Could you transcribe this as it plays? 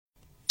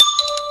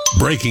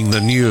Breaking the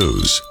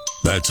news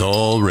that's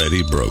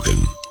already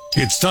broken.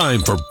 It's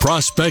time for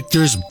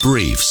Prospector's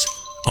Briefs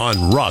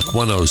on Rock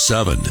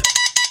 107.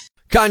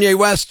 Kanye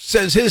West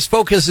says his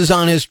focus is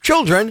on his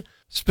children,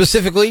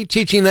 specifically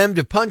teaching them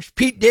to punch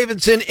Pete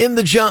Davidson in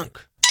the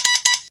junk.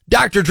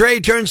 Dr. Dre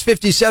turns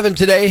 57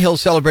 today. He'll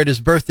celebrate his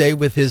birthday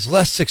with his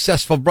less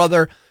successful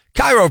brother,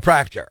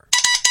 chiropractor.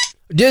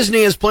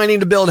 Disney is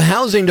planning to build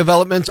housing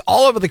developments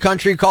all over the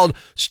country called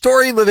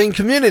Story Living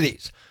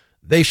Communities.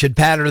 They should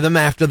pattern them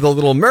after The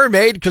Little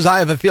Mermaid, because I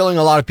have a feeling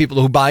a lot of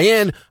people who buy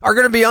in are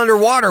going to be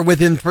underwater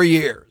within 3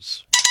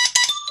 years.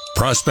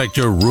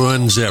 Prospector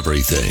ruins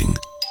everything,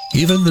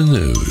 even the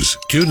news.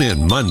 Tune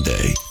in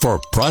Monday for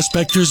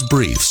Prospector's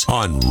Briefs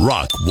on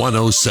Rock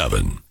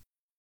 107.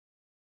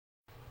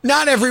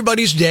 Not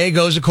everybody's day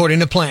goes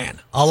according to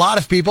plan. A lot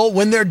of people,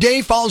 when their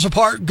day falls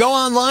apart, go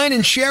online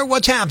and share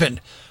what's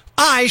happened.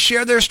 I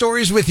share their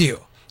stories with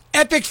you.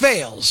 Epic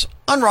Fails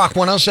on Rock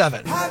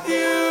 107. Have you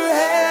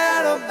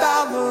heard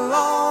about the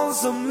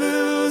lonesome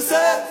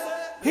loser?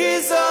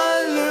 He's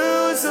a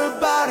loser,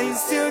 but he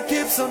still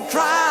keeps on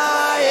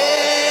trying.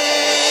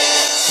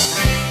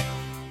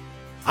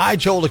 I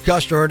told a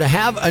customer to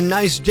have a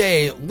nice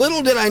day.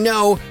 Little did I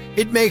know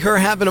it'd make her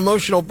have an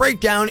emotional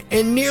breakdown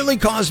and nearly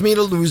cause me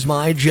to lose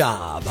my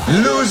job.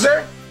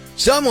 Loser?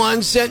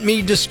 Someone sent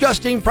me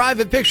disgusting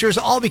private pictures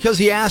all because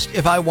he asked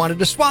if I wanted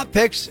to swap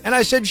pics, and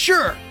I said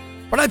sure,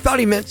 but I thought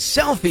he meant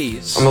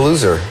selfies. I'm a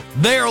loser.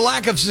 Their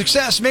lack of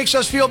success makes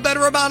us feel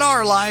better about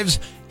our lives.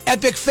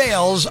 Epic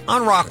Fails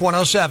on Rock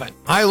 107.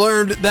 I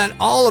learned that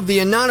all of the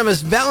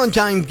anonymous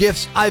Valentine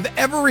gifts I've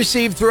ever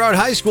received throughout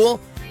high school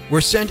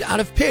were sent out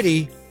of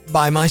pity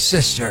by my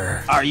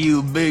sister. Are you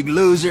a big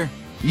loser?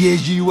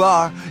 Yes, you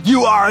are.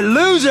 You are a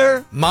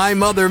loser. My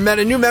mother met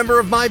a new member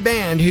of my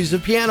band who's a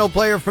piano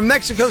player from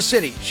Mexico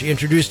City. She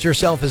introduced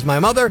herself as my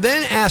mother,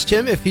 then asked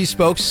him if he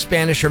spoke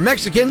Spanish or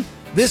Mexican.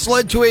 This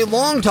led to a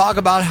long talk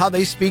about how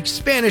they speak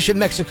Spanish in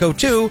Mexico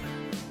too.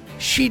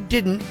 She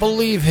didn't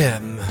believe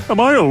him. Am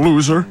I a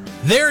loser?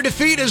 Their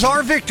defeat is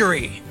our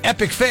victory.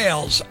 Epic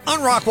Fails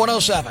on Rock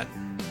 107.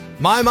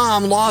 My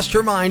mom lost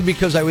her mind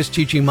because I was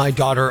teaching my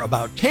daughter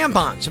about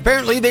tampons.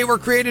 Apparently, they were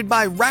created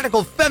by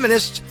radical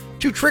feminists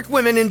to trick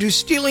women into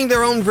stealing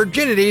their own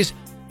virginities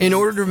in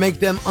order to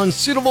make them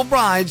unsuitable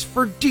brides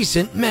for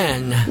decent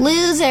men.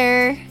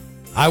 Loser.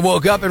 I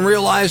woke up and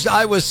realized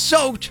I was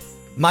soaked.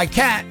 My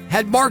cat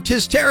had marked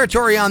his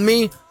territory on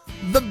me.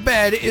 The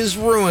bed is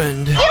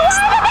ruined.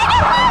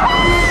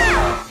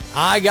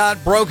 I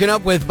got broken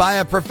up with by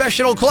a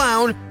professional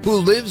clown who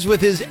lives with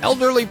his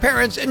elderly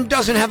parents and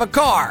doesn't have a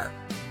car.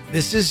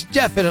 This is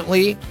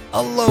definitely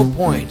a low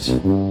point.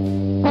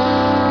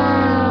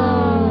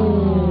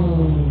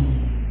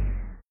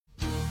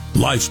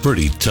 Life's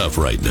pretty tough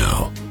right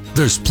now.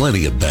 There's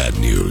plenty of bad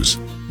news,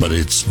 but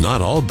it's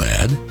not all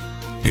bad.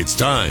 It's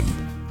time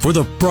for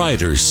the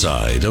brighter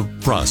side of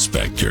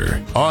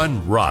Prospector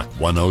on Rock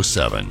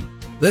 107.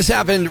 This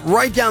happened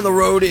right down the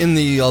road in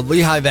the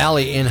Lehigh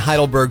Valley in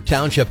Heidelberg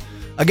Township.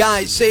 A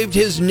guy saved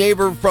his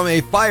neighbor from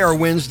a fire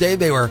Wednesday.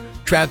 They were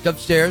trapped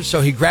upstairs, so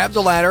he grabbed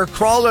a ladder,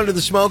 crawled under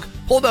the smoke,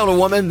 pulled out a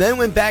woman, then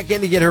went back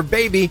in to get her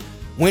baby,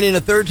 went in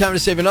a third time to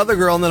save another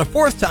girl, and then a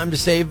fourth time to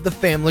save the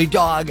family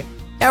dog.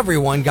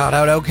 Everyone got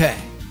out okay.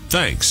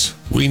 Thanks.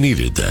 We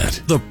needed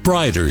that. The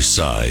brighter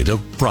side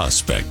of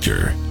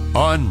Prospector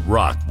on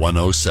Rock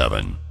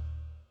 107.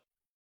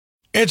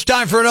 It's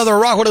time for another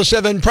Rock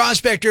 107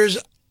 Prospector's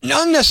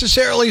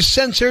unnecessarily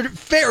censored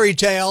fairy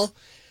tale.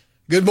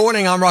 Good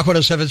morning, I'm Rock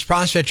 107's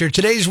Prospector.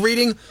 Today's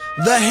reading,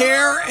 The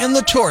Hare and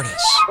the Tortoise.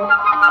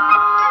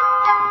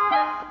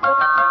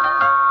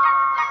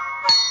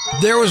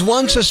 There was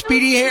once a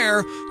speedy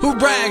hare who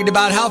bragged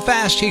about how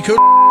fast he could.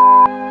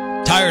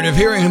 Tired of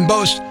hearing him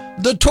boast,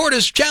 the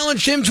tortoise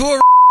challenged him to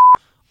a.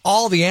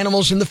 All the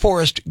animals in the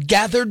forest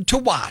gathered to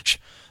watch.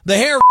 The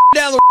hare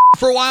down the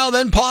for a while,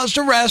 then paused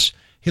to rest.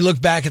 He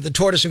looked back at the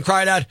tortoise and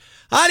cried out,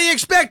 "How do you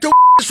expect to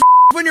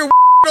when you're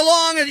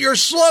along at your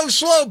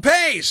slow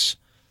pace?"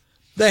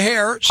 The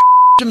hare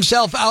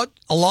himself out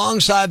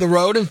alongside the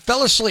road and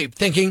fell asleep,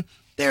 thinking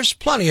there's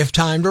plenty of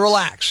time to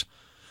relax.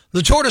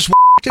 The tortoise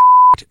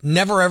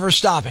never ever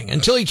stopping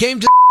until he came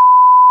to.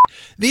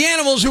 The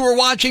animals who were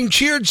watching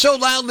cheered so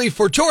loudly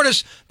for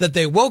tortoise that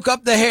they woke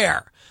up the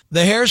hare.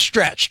 The hare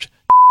stretched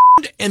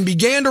and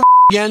began to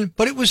again,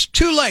 but it was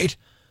too late.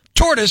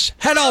 Tortoise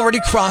had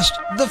already crossed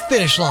the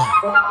finish line.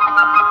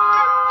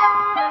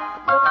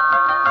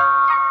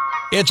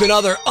 It's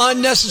another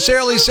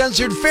unnecessarily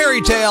censored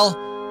fairy tale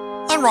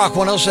on Rock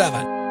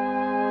 107.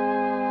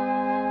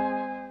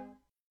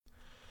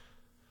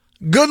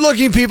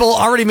 Good-looking people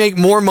already make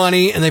more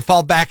money, and they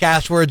fall back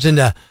afterwards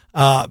into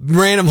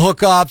random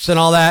hookups and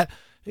all that.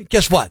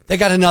 Guess what? They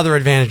got another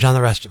advantage on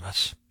the rest of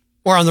us.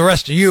 Or on the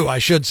rest of you, I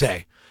should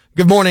say.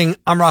 Good morning,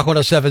 I'm Rock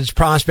 107's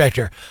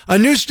Prospector. A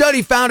new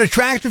study found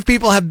attractive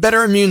people have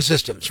better immune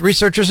systems.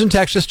 Researchers in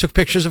Texas took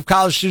pictures of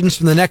college students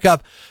from the neck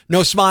up,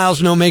 no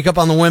smiles, no makeup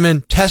on the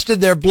women, tested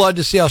their blood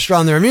to see how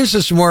strong their immune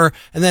system were,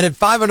 and then had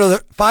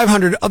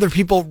 500 other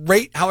people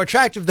rate how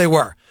attractive they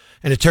were.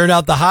 And it turned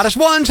out the hottest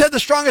ones had the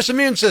strongest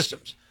immune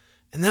systems.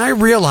 And then I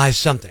realized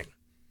something.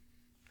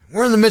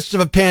 We're in the midst of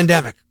a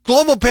pandemic,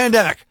 global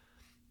pandemic.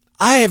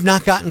 I have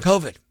not gotten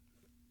COVID.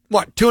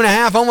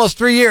 2.5, almost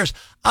 3 years.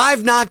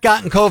 I've not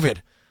gotten COVID.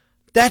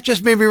 That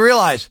just made me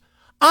realize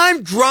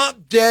I'm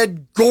drop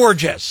dead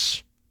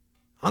gorgeous.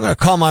 I'm going to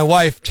call my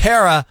wife,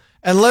 Tara,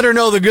 and let her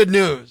know the good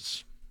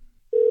news.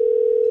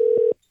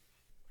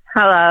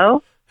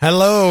 Hello.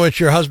 Hello, it's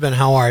your husband.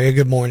 How are you?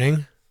 Good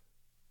morning.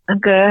 I'm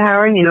good. How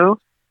are you?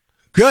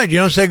 Good. You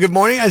don't say good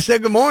morning? I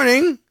said good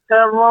morning.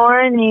 Good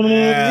morning.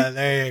 Yeah,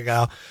 there you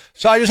go.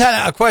 So I just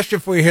had a question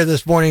for you here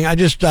this morning. I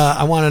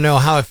want to know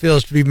how it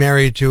feels to be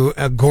married to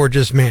a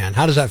gorgeous man.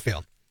 How does that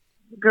feel?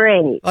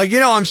 Great. Like,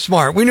 I'm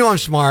smart. We knew I'm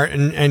smart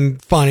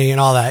and funny and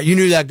all that. You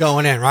knew that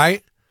going in,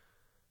 right?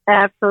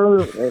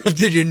 Absolutely.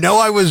 Did you know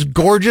I was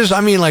gorgeous?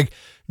 I mean, like,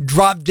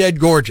 drop dead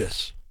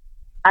gorgeous.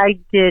 I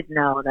did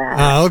know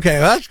that. Okay.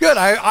 Well, that's good.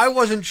 I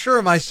wasn't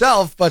sure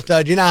myself, but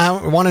do you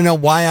want to know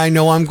why I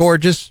know I'm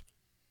gorgeous?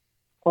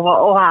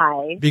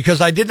 Why? Because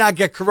I did not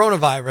get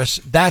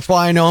coronavirus. That's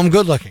why I know I'm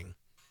good looking.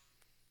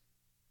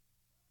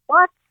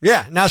 What?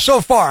 Yeah. Now, so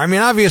far, I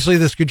mean, obviously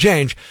this could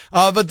change,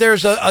 but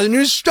there's a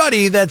new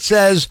study that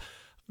says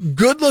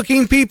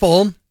good-looking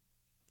people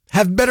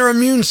have better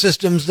immune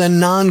systems than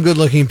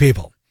non-good-looking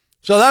people.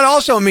 So that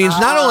also means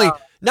not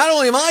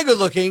only am I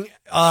good-looking,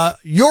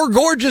 you're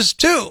gorgeous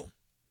too.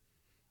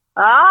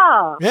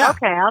 Oh, yeah.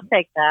 Okay, I'll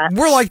take that.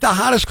 We're like the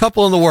hottest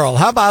couple in the world.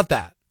 How about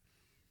that?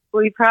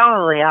 We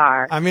probably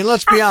are. I mean,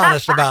 let's be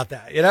honest about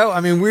that.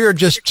 I mean, we are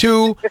just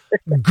two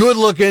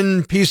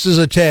good-looking pieces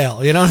of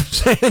tail. You know what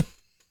I'm saying?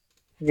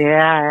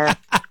 Yeah.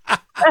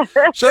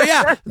 So,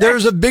 yeah,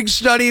 there's a big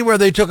study where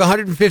they took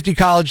 150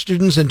 college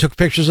students and took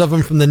pictures of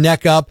them from the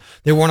neck up.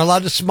 They weren't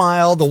allowed to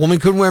smile. The woman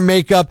couldn't wear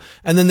makeup.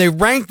 And then they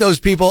ranked those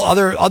people.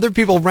 Other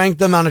people ranked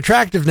them on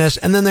attractiveness.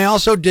 And then they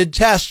also did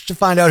tests to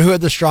find out who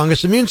had the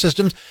strongest immune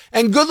systems.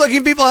 And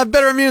good-looking people have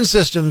better immune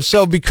systems.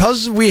 So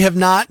because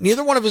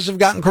neither one of us have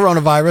gotten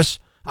coronavirus,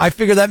 I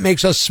figure that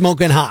makes us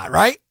smoking hot,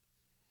 right?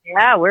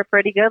 Yeah, we're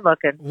pretty good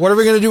looking. What are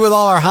we going to do with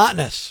all our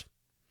hotness?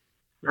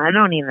 I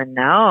don't even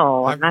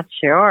know. I'm not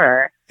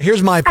sure.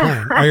 Here's my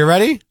plan. Are you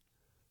ready?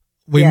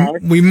 Yes.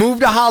 We move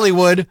to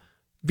Hollywood,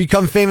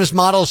 become famous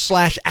models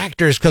 /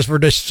 actors because we're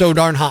just so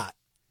darn hot.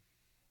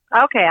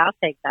 Okay, I'll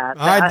take that.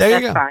 All right, there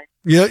you go. Fine.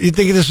 You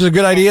think this is a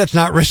good idea? It's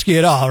not risky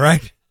at all,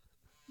 right?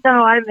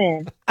 No, I'm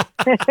in.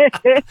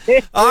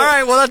 All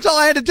right, well, that's all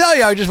I had to tell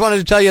you. I just wanted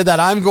to tell you that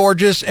I'm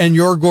gorgeous and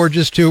you're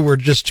gorgeous too. We're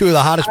just two of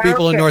the hottest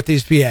people in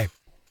Northeast PA.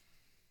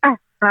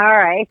 All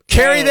right.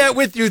 Carry that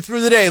with you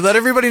through the day. Let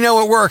everybody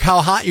know at work how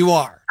hot you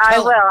are. I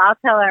will. I'll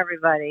tell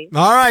everybody.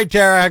 All right,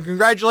 Tara.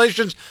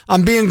 Congratulations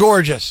on being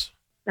gorgeous.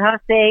 Oh,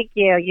 thank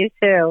you. You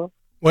too.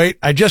 Wait,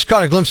 I just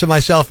caught a glimpse of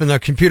myself in the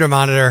computer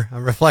monitor, a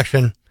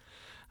reflection.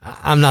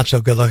 I'm not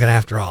so good looking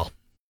after all.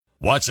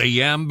 What's a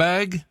yam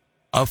bag?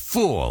 A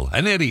fool,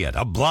 an idiot,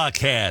 a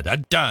blockhead, a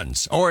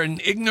dunce, or an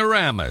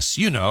ignoramus.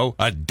 You know,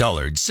 a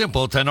dullard,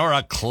 simpleton, or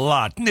a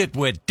clot,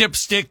 nitwit,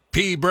 dipstick,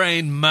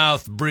 pea-brain,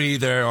 mouth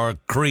breather, or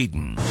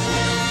cretin.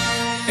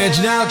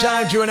 It's now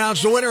time to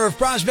announce the winner of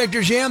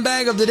Prospector's Yam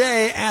Bag of the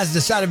Day as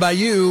decided by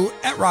you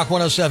at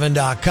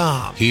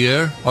rock107.com.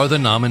 Here are the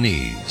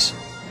nominees.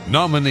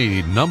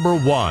 Nominee number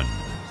 1.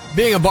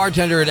 Being a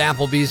bartender at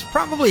Applebee's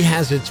probably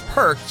has its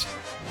perks,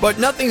 but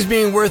nothing's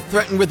being worth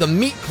threatened with a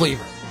meat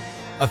cleaver.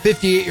 A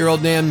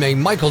 58-year-old man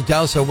named Michael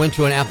Dowsa went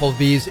to an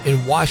Applebee's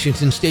in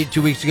Washington State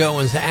 2 weeks ago and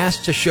was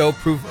asked to show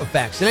proof of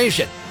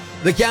vaccination.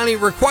 The county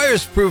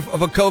requires proof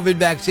of a COVID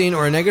vaccine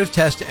or a negative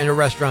test to enter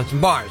restaurants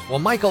and bars. Well,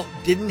 Michael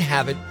didn't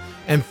have it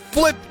and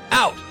flipped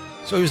out,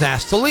 so he was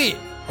asked to leave.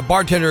 A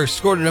bartender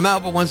escorted him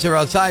out, but once they were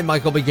outside,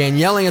 Michael began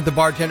yelling at the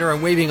bartender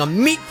and waving a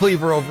meat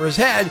cleaver over his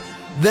head.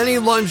 Then he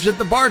lunged at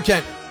the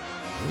bartender.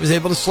 He was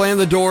able to slam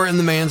the door in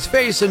the man's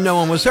face and no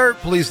one was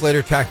hurt. Police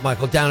later tracked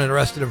Michael down and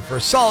arrested him for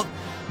assault.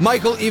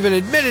 Michael even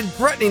admitted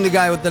threatening the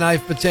guy with the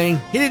knife, but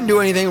saying he didn't do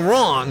anything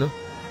wrong.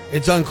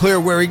 It's unclear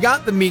where he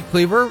got the meat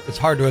cleaver. It's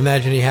hard to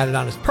imagine he had it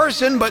on his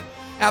person, but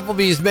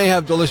Applebee's may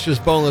have delicious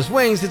boneless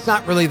wings. It's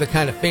not really the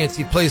kind of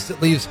fancy place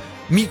that leaves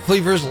meat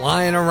cleavers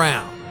lying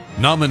around.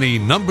 Nominee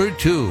number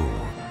 2.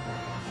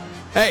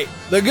 Hey,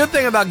 the good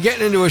thing about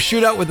getting into a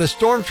shootout with a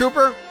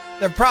stormtrooper,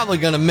 they're probably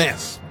going to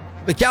miss.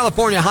 The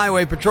California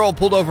Highway Patrol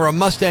pulled over a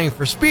Mustang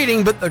for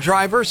speeding, but the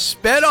driver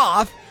sped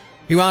off.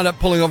 He wound up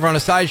pulling over on a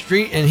side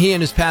street, and he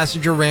and his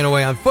passenger ran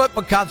away on foot,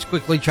 but cops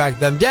quickly tracked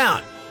them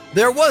down.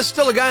 There was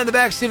still a guy in the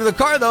back seat of the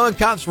car, though, and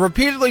cops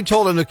repeatedly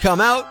told him to come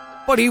out,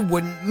 but he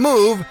wouldn't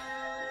move.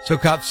 So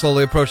cops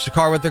slowly approached the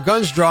car with their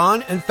guns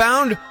drawn and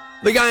found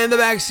the guy in the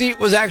back seat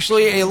was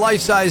actually a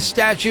life-size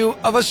statue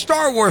of a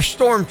Star Wars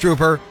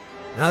stormtrooper.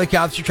 Now the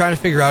cops are trying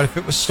to figure out if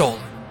it was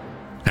stolen.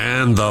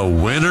 And the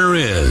winner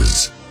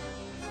is...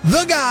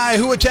 the guy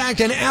who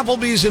attacked an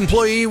Applebee's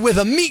employee with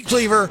a meat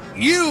cleaver.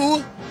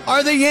 You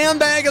are the Yam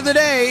Bag of the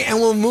Day, and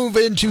we'll move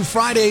into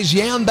Friday's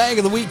Yam Bag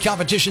of the Week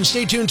competition.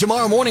 Stay tuned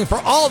tomorrow morning for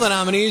all the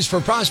nominees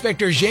for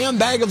Prospector's Yam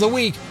Bag of the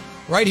Week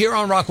right here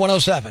on Rock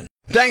 107.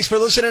 Thanks for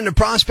listening to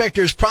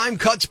Prospector's Prime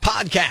Cuts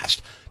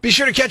podcast. Be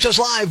sure to catch us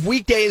live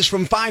weekdays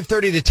from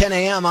 5:30 to 10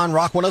 a.m. on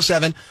Rock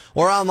 107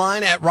 or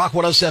online at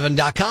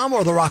rock107.com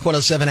or the Rock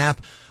 107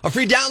 app, a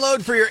free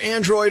download for your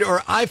Android or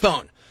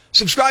iPhone.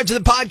 Subscribe to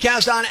the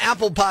podcast on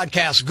Apple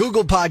Podcasts,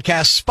 Google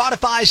Podcasts,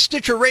 Spotify,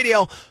 Stitcher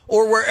Radio,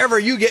 or wherever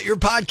you get your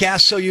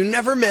podcasts so you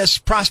never miss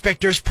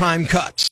Prospector's Prime Cuts.